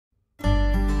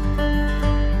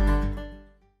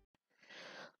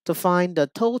To find the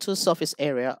total surface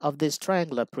area of this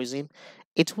triangular prism,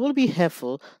 it will be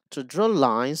helpful to draw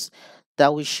lines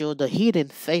that will show the hidden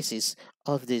faces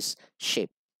of this shape.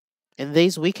 And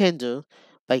this we can do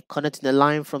by connecting a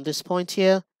line from this point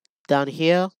here, down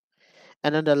here,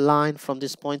 and another line from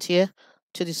this point here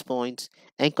to this point,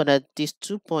 and connect these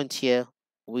 2 points here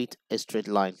with a straight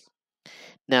line.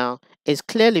 Now, it's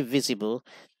clearly visible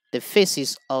the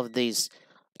faces of this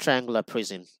triangular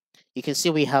prism. You can see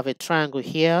we have a triangle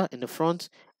here in the front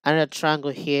and a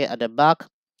triangle here at the back.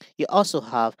 You also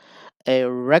have a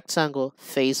rectangle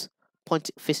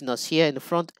facing us here in the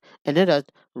front, another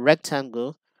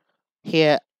rectangle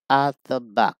here at the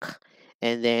back,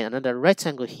 and then another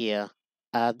rectangle here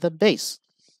at the base.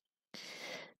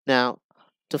 Now,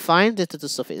 to find the total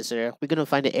surface area, we're going to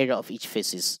find the area of each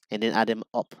faces and then add them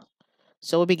up.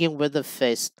 So we begin with the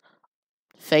first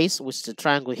face, which is the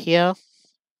triangle here.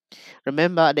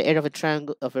 Remember, the area of a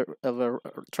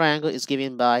triangle is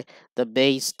given by the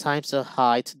base times the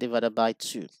height divided by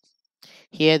 2.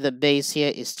 Here, the base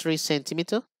here is 3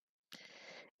 centimeter,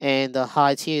 and the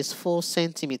height here is 4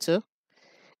 centimeter,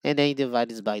 and then you divide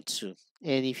this by 2.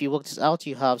 And if you work this out,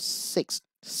 you have 6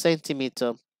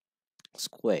 centimeter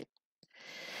square.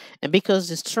 And because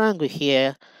this triangle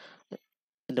here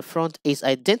in the front is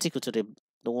identical to the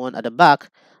one at the back,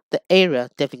 the area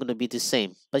definitely going to be the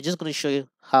same. But just going to show you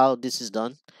how this is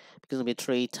done. Because it's going to be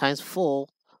 3 times 4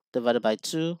 divided by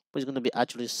 2, which is going to be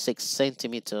actually 6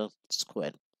 centimeter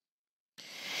squared.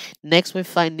 Next, we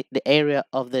find the area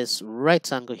of this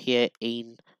rectangle here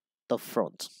in the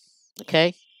front.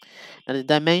 Okay, and the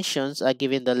dimensions are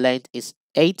given. The length is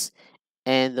 8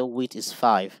 and the width is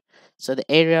 5. So the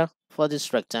area for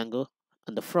this rectangle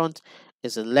on the front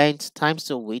is the length times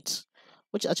the width,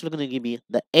 which is actually going to give you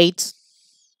the 8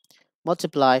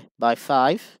 multiplied by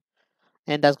 5,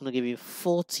 and that's going to give you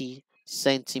 40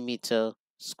 centimeter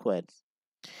squared.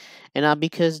 And now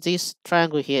because this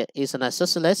triangle here is an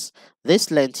isosceles,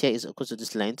 this length here is equal to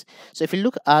this length. So if you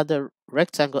look at the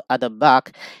rectangle at the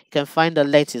back, you can find the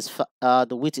length is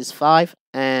the width is 5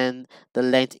 and the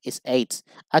length is 8.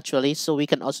 Actually, so we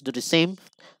can also do the same.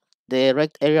 The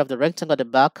area of the rectangle at the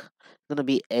back is going to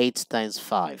be 8 times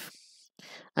 5.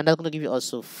 And that's going to give you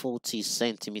also 40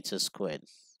 centimeters squared.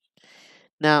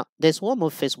 Now, there's one more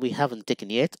face we haven't taken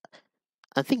yet.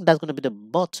 I think that's going to be the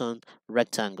bottom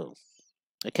rectangle.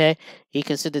 Okay, you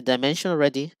can see the dimension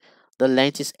already. The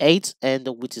length is 8 and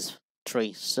the width is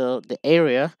 3. So the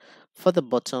area for the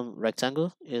bottom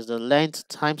rectangle is the length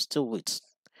times the width.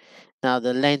 Now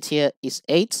the length here is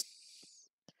 8.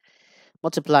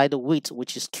 Multiply the width,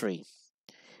 which is 3.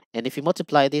 And if you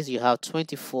multiply this, you have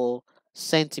 24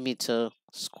 centimeter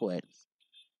squared.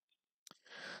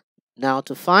 Now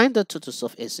to find the total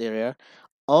surface area,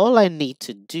 all I need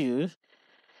to do,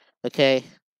 okay,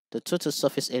 the total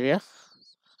surface area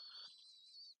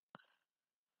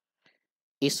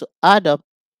is to add up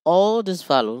all this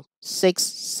value 6,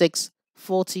 6,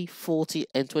 40, 40,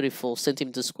 and 24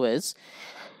 centimeter squares.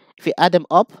 If you add them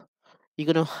up,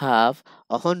 you're going to have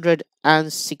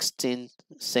 116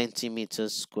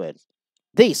 centimeters squared.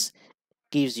 This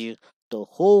gives you the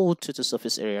whole total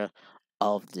surface area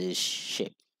of this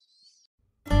shape.